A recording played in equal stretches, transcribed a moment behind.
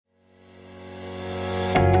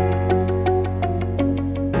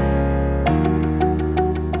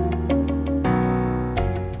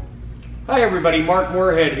Hi everybody, Mark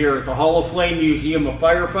Moorhead here at the Hall of Flame Museum of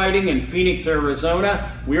Firefighting in Phoenix,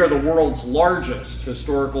 Arizona. We are the world's largest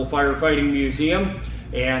historical firefighting museum,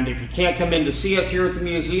 and if you can't come in to see us here at the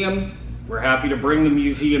museum, we're happy to bring the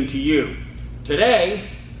museum to you. Today,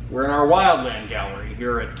 we're in our Wildland Gallery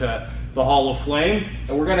here at the Hall of Flame,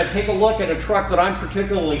 and we're going to take a look at a truck that I'm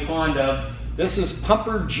particularly fond of. This is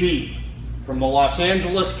Pumper G from the Los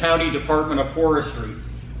Angeles County Department of Forestry.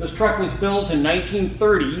 This truck was built in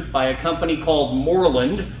 1930 by a company called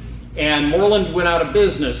Moreland, and Moreland went out of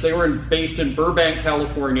business. They were based in Burbank,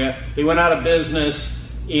 California. They went out of business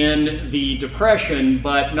in the Depression,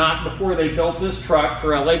 but not before they built this truck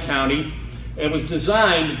for LA County. It was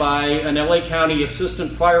designed by an LA County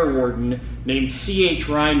assistant fire warden named C.H.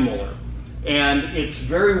 Reinmuller, and it's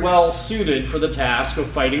very well suited for the task of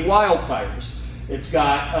fighting wildfires. It's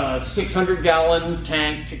got a 600-gallon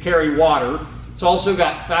tank to carry water. It's also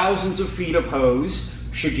got thousands of feet of hose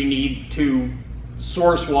should you need to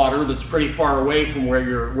source water that's pretty far away from where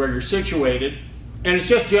you're situated. And it's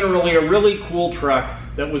just generally a really cool truck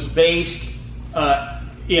that was based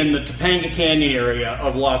in the Topanga Canyon area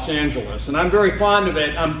of Los Angeles. And I'm very fond of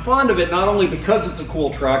it. I'm fond of it not only because it's a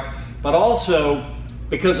cool truck, but also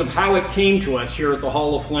because of how it came to us here at the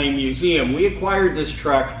Hall of Flame Museum. We acquired this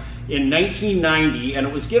truck in 1990, and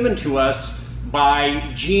it was given to us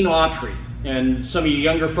by Gene Autry. And some of you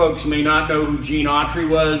younger folks may not know who Gene Autry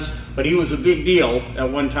was, but he was a big deal at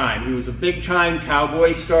one time. He was a big-time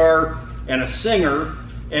cowboy star and a singer,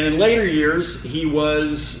 and in later years he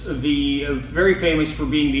was very famous for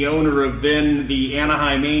being the owner of then the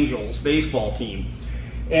Anaheim Angels baseball team.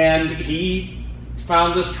 And he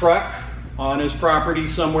found this truck on his property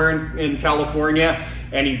somewhere in California,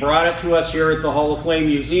 and he brought it to us here at the Hall of Flame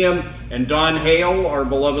Museum, and Don Hale, our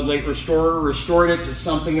beloved late restorer, restored it to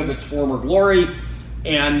something of its former glory.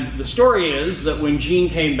 And the story is that when Gene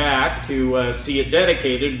came back to see it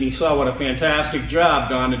dedicated, and he saw what a fantastic job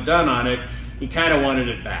Don had done on it, he kind of wanted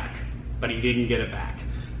it back, but he didn't get it back.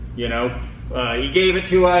 You know, he gave it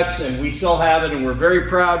to us, and we still have it, and we're very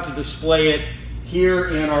proud to display it here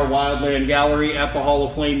in our Wildland Gallery at the Hall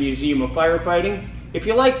of Flame Museum of Firefighting. If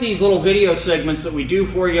you like these little video segments that we do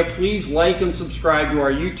for you, please like and subscribe to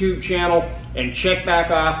our YouTube channel and check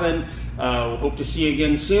back often. Hope to see you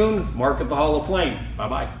again soon. Mark at the Hall of Flame.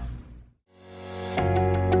 Bye-bye.